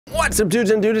What's up, dudes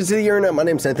and dudes of the internet? My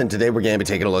name's Seth, and today we're going to be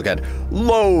taking a look at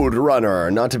Lode Runner,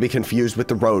 not to be confused with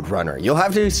the Road Runner. You'll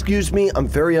have to excuse me, I'm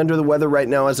very under the weather right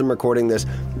now as I'm recording this,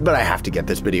 but I have to get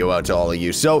this video out to all of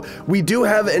you. So, we do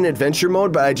have an adventure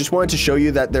mode, but I just wanted to show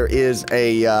you that there is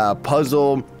a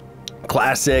puzzle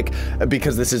classic,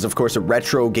 because this is of course a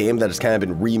retro game that has kind of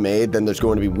been remade. Then there's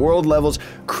going to be world levels,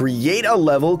 create a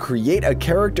level, create a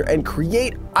character, and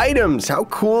create items. How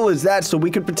cool is that? So we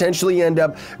could potentially end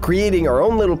up creating our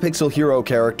own little pixel hero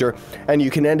character, and you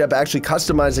can end up actually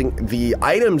customizing the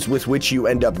items with which you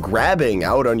end up grabbing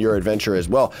out on your adventure as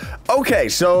well. Okay,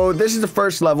 so this is the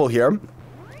first level here.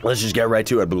 Let's just get right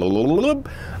to it.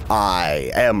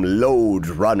 I am Lode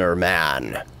Runner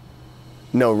Man.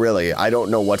 No, really, I don't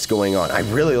know what's going on. I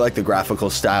really like the graphical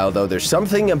style, though. There's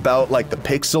something about, like, the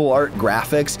pixel art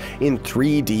graphics in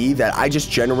 3D that I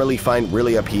just generally find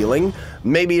really appealing.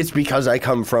 Maybe it's because I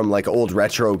come from, like, old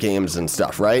retro games and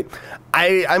stuff, right?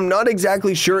 I'm not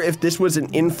exactly sure if this was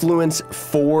an influence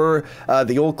for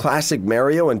the old classic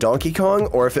Mario and Donkey Kong,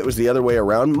 or if it was the other way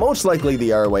around. Most likely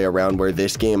the other way around, where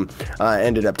this game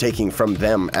ended up taking from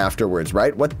them afterwards,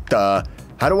 right? What the?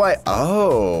 How do I?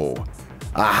 Oh.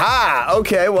 Aha!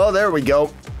 Okay, well, there we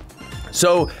go.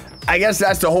 So, I guess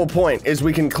that's the whole point, is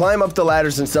we can climb up the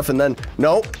ladders and stuff, and then,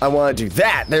 no, I want to do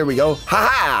that. There we go.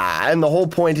 Ha-ha! And the whole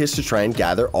point is to try and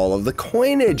gather all of the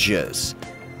coinages.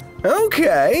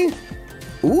 Okay.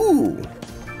 Ooh.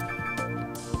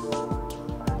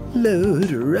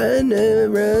 Lode Runner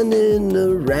running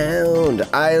around.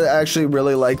 I actually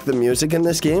really like the music in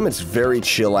this game. It's very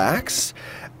chillax.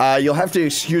 You'll have to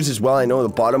excuse as well, I know the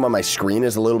bottom of my screen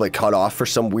is a little bit cut off for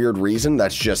some weird reason.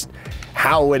 That's just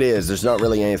how it is. There's not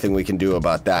really anything we can do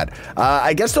about that.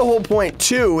 I guess the whole point,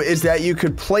 too, is that you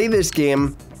could play this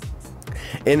game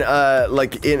in,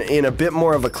 in a bit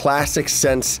more of a classic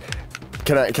sense.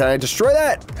 Can I destroy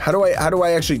that? How do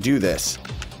I actually do this?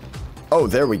 Oh,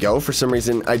 there we go. For some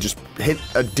reason, I just hit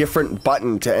a different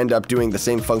button to end up doing the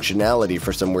same functionality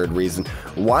for some weird reason.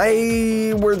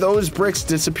 Why were those bricks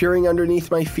disappearing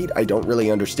underneath my feet? I don't really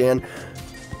understand.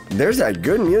 There's that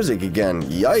good music again.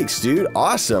 Yikes, dude.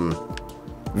 Awesome.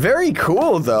 Very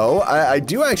cool, though. I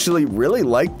do actually really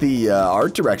like the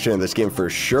art direction of this game for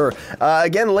sure.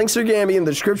 Again, links are going to be in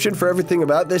the description for everything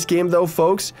about this game, though,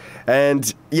 folks.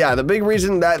 And yeah, the big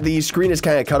reason that the screen is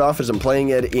kind of cut off is I'm playing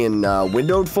it in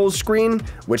windowed full screen,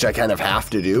 which I kind of have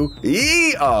to do.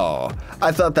 Oh,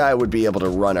 I thought that I would be able to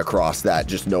run across that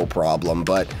just no problem,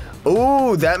 but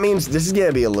ooh, that means this is going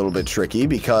to be a little bit tricky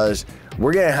because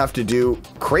we're going to have to do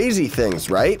crazy things,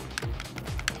 right?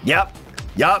 Yep.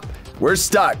 We're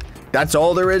stuck. That's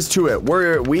all there is to it.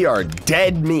 We are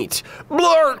dead meat.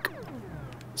 Blurk!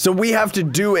 So we have to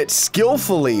do it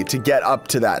skillfully to get up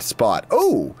to that spot.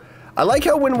 Oh, I like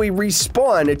how when we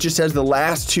respawn, it just has the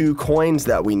last 2 coins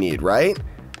that we need, right?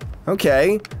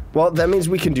 Okay, well, that means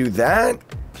we can do that,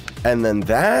 and then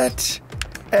that,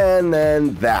 and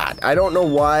then that. I don't know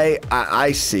why.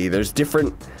 I see. There's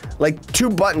different, like,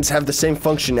 2 buttons have the same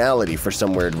functionality for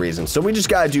some weird reason. So we just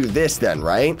gotta do this then,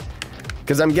 right?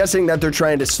 Because I'm guessing that they're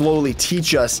trying to slowly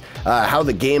teach us how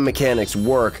the game mechanics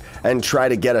work and try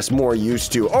to get us more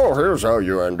used to, oh, here's how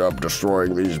you end up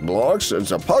destroying these blocks.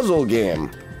 It's a puzzle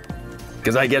game.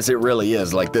 Because I guess it really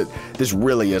is. Like, this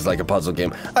really is like a puzzle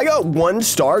game. I got 1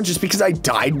 star just because I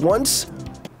died once.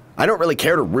 I don't really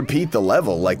care to repeat the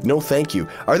level. Like, no thank you.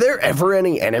 Are there ever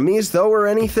any enemies, though, or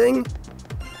anything?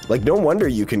 Like, no wonder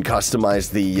you can customize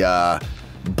the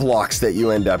blocks that you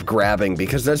end up grabbing,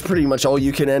 because that's pretty much all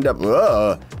you can end up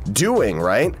doing,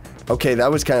 right? Okay,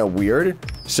 that was kind of weird.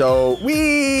 So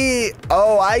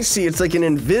oh, I see. It's like an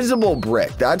invisible brick.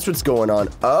 That's what's going on.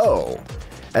 Oh,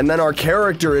 and then our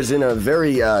character is in a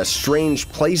very strange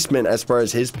placement as far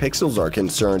as his pixels are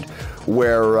concerned,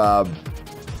 where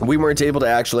we weren't able to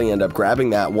actually end up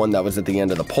grabbing that one that was at the end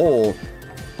of the pole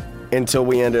until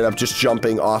we ended up just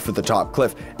jumping off of the top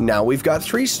cliff. Now we've got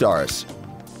 3 stars.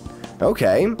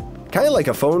 Okay, kind of like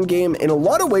a phone game. In a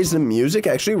lot of ways, the music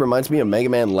actually reminds me of Mega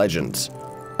Man Legends.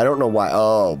 I don't know why.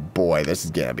 Oh boy, this is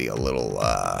gonna be a little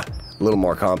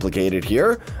more complicated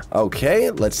here. Okay,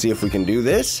 let's see if we can do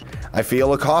this. I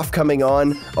feel a cough coming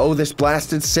on. Oh, this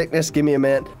blasted sickness. Give me a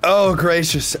minute. Oh,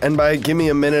 gracious. And by give me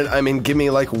a minute, I mean give me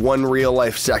like 1 real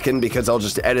life second, because I'll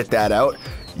just edit that out.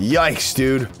 Yikes,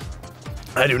 dude.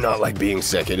 I do not like being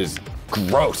sick. It is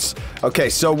gross. Okay,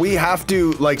 so we have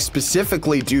to, like,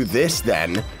 specifically do this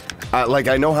then. Like,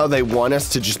 I know how they want us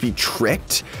to just be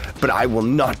tricked, but I will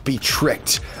not be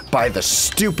tricked by the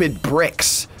stupid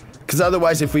bricks. Because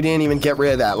otherwise, if we didn't even get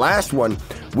rid of that last one,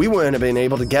 we wouldn't have been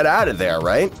able to get out of there,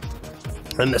 right?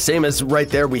 And the same as right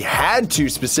there, we had to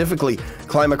specifically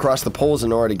climb across the poles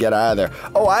in order to get out of there.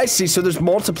 Oh, I see. So there's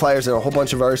multipliers and a whole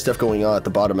bunch of other stuff going on at the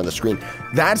bottom of the screen.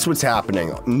 That's what's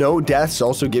happening. No deaths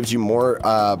also gives you more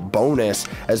bonus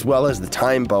as well as the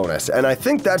time bonus. And I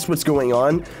think that's what's going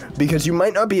on because you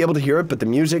might not be able to hear it, but the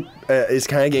music is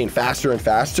kind of getting faster and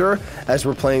faster as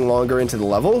we're playing longer into the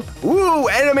level. Ooh,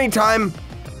 enemy time!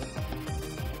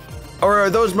 Or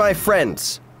are those my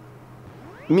friends?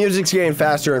 Music's getting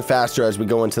faster and faster as we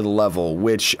go into the level,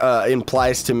 which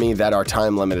implies to me that our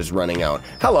time limit is running out.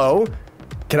 Hello?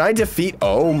 Can I defeat?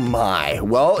 Oh my.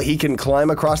 Well, he can climb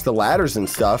across the ladders and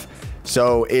stuff,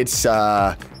 so it's,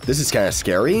 this is kind of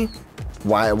scary.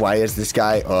 Why is this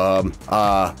guy,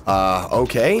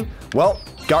 okay. Well,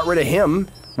 got rid of him.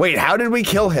 Wait, how did we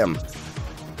kill him?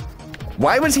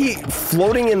 Why was he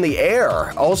floating in the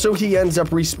air? Also, he ends up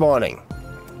respawning.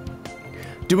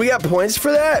 Do we got points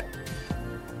for that?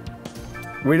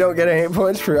 We don't get any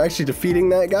points for actually defeating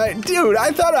that guy? Dude, I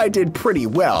thought I did pretty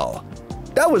well.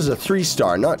 That was a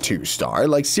 3-star, not 2-star.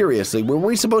 Like, seriously, were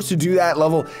we supposed to do that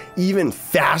level even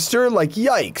faster? Like,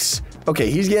 yikes.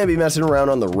 Okay, he's gonna be messing around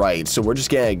on the right, so we're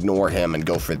just gonna ignore him and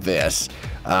go for this.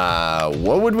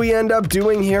 What would we end up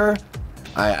doing here?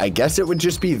 I guess it would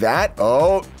just be that.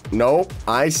 Oh, no,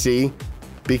 I see.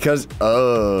 Because,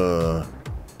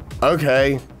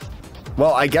 okay.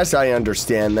 Well, I guess I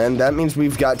understand then. That means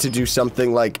we've got to do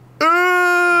something like,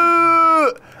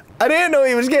 I didn't know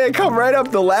he was gonna come right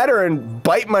up the ladder and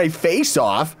bite my face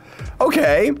off.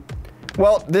 Okay.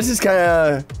 Well, this is kind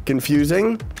of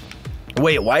confusing.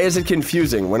 Wait, why is it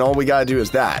confusing when all we gotta do is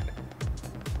that?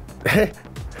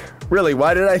 Really,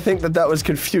 why did I think that that was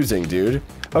confusing, dude?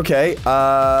 Okay,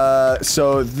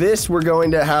 so this we're going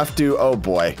to have to, oh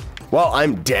boy. Well,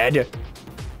 I'm dead.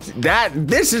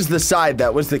 This is the side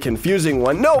that was the confusing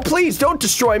one. No, please don't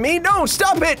destroy me. No,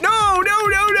 stop it. No, no,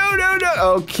 no, no, no, no.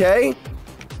 Okay.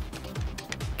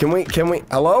 Can we,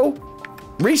 hello?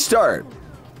 Restart.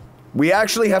 We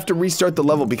actually have to restart the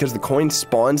level because the coin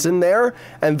spawns in there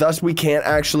and thus we can't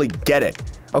actually get it.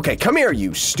 Okay, come here,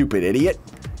 you stupid idiot.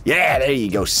 Yeah, there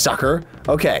you go, sucker.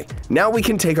 Okay, now we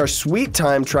can take our sweet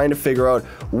time trying to figure out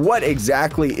what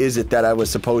exactly is it that I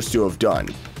was supposed to have done.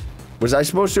 Was I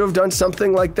supposed to have done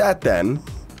something like that then?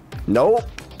 Nope,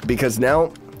 because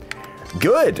now,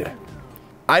 good.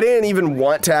 I didn't even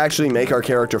want to actually make our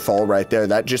character fall right there.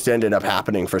 That just ended up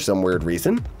happening for some weird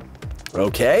reason.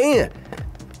 Okay.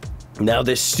 Now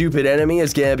this stupid enemy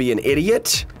is gonna be an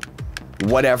idiot.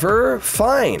 Whatever,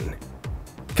 fine.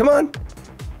 Come on.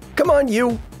 Come on,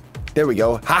 you. There we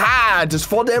go. Haha, does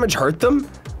fall damage hurt them?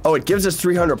 Oh, it gives us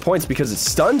 300 points because it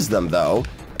stuns them though.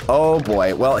 Oh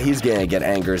boy, well, he's gonna get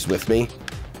angers with me.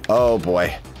 Oh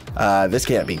boy, this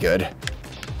can't be good.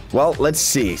 Well, let's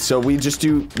see. So we just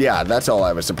do, yeah, that's all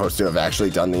I was supposed to have actually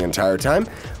done the entire time.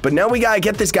 But now we gotta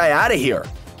get this guy out of here.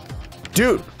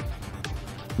 Dude.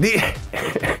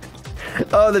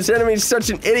 Oh, this enemy's such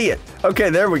an idiot. Okay,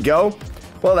 there we go.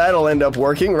 Well, that'll end up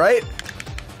working, right?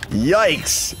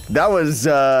 Yikes. That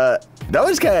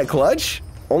was kind of clutch.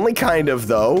 Only kind of,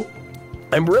 though.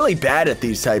 I'm really bad at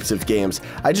these types of games.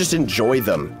 I just enjoy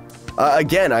them.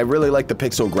 Again, I really like the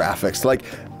pixel graphics. Like,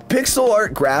 pixel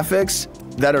art graphics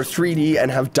that are 3D and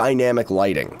have dynamic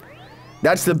lighting.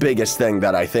 That's the biggest thing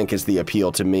that I think is the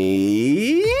appeal to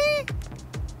me.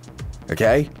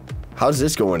 Okay. How's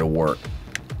this going to work?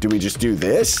 Do we just do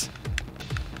this?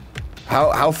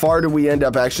 How far do we end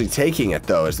up actually taking it,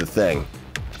 though, is the thing.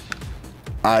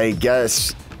 I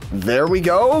guess there we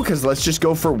go, because let's just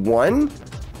go for one.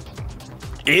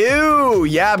 Ew,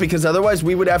 yeah, because otherwise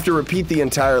we would have to repeat the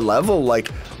entire level, like,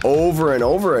 over and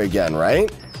over again,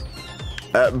 right?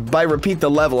 By repeat the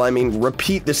level, I mean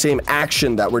repeat the same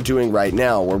action that we're doing right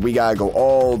now, where we gotta go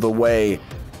all the way.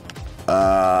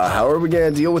 How are we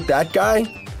gonna deal with that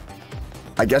guy?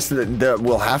 I guess that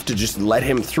we'll have to just let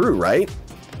him through, right?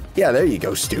 Yeah, there you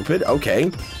go, stupid.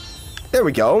 Okay. There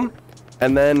we go.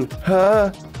 And then,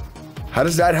 how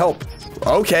does that help?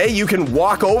 Okay, you can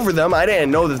walk over them. I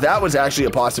didn't know that that was actually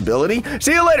a possibility.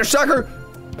 See you later, sucker!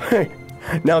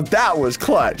 Now that was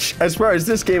clutch. As far as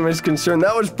this game is concerned,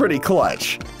 that was pretty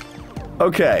clutch.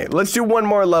 Okay, let's do one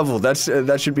more level.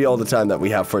 That should be all the time that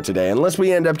we have for today. Unless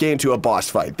we end up getting to a boss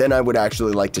fight, then I would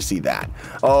actually like to see that.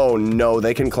 Oh no,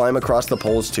 they can climb across the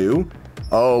poles too?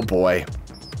 Oh boy.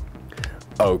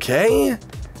 Okay,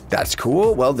 that's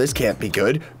cool. Well, this can't be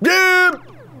good.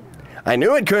 I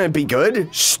knew it couldn't be good,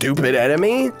 stupid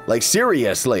enemy. Like,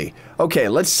 seriously. Okay,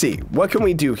 let's see. What can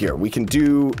we do here? We can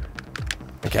do...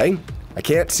 Okay, I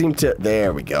can't seem to...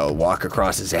 There we go. Walk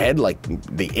across his head like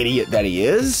the idiot that he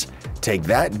is. Take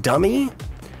that, dummy.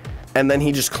 and then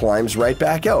he just climbs right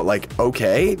back out. Like,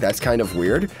 okay, that's kind of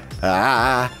weird.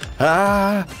 Got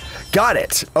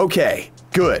it. Okay,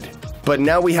 good. But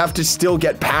now we have to still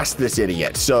get past this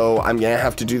idiot, so I'm gonna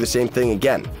have to do the same thing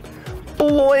again.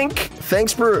 Bloink!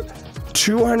 Thanks for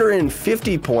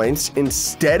 250 points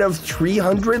instead of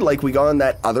 300 like we got on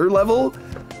that other level?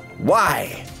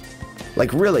 Why?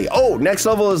 Like, really? Oh, next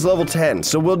level is level 10,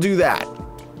 so we'll do that.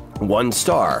 1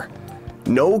 star.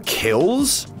 No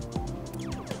kills?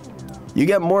 You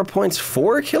get more points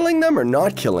for killing them or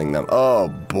not killing them? Oh,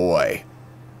 boy.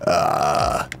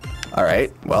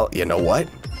 Alright, well, you know what?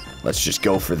 Let's just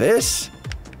go for this.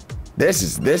 This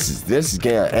is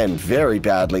gonna end very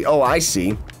badly. Oh, I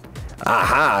see.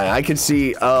 Aha, I can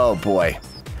see. Oh, boy.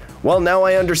 Well, now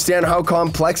I understand how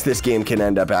complex this game can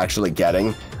end up actually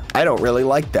getting. I don't really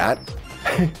like that.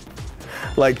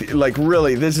 like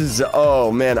really, this is,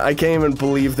 oh man, I can't even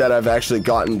believe that I've actually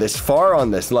gotten this far on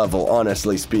this level,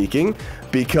 honestly speaking,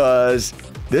 because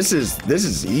this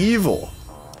is evil.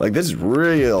 Like, this is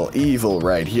real evil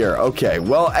right here. Okay,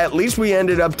 well, at least we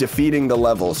ended up defeating the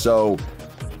level, so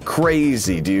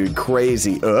crazy, dude,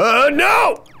 crazy.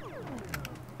 No!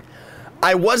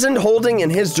 I wasn't holding in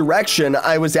his direction,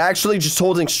 I was actually just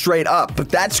holding straight up, but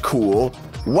that's cool.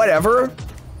 Whatever.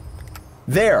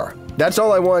 There. That's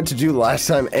all I wanted to do last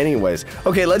time anyways.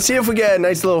 Okay, let's see if we get a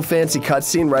nice little fancy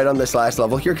cutscene right on this last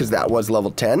level here, because that was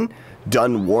level 10.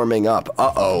 Done warming up.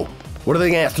 Uh-oh. What are they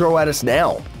gonna throw at us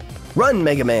now? Run,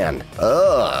 Mega Man.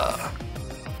 Ugh.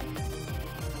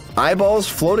 Eyeballs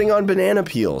floating on banana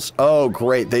peels. Oh,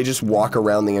 great. They just walk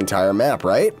around the entire map,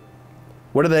 right?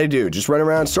 What do? Just run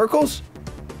around in circles?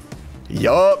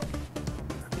 Yup.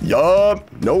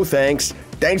 Yup. No thanks.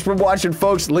 Thanks for watching,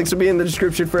 folks. Links will be in the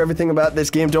description for everything about this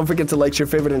game. Don't forget to like, share,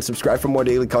 favorite, and subscribe for more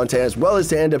daily content, as well as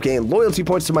to end up getting loyalty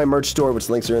points to my merch store, which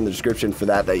links are in the description for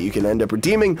that you can end up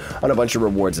redeeming on a bunch of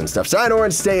rewards and stuff. Sign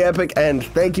on, stay epic, and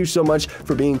thank you so much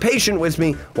for being patient with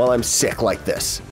me while I'm sick like this.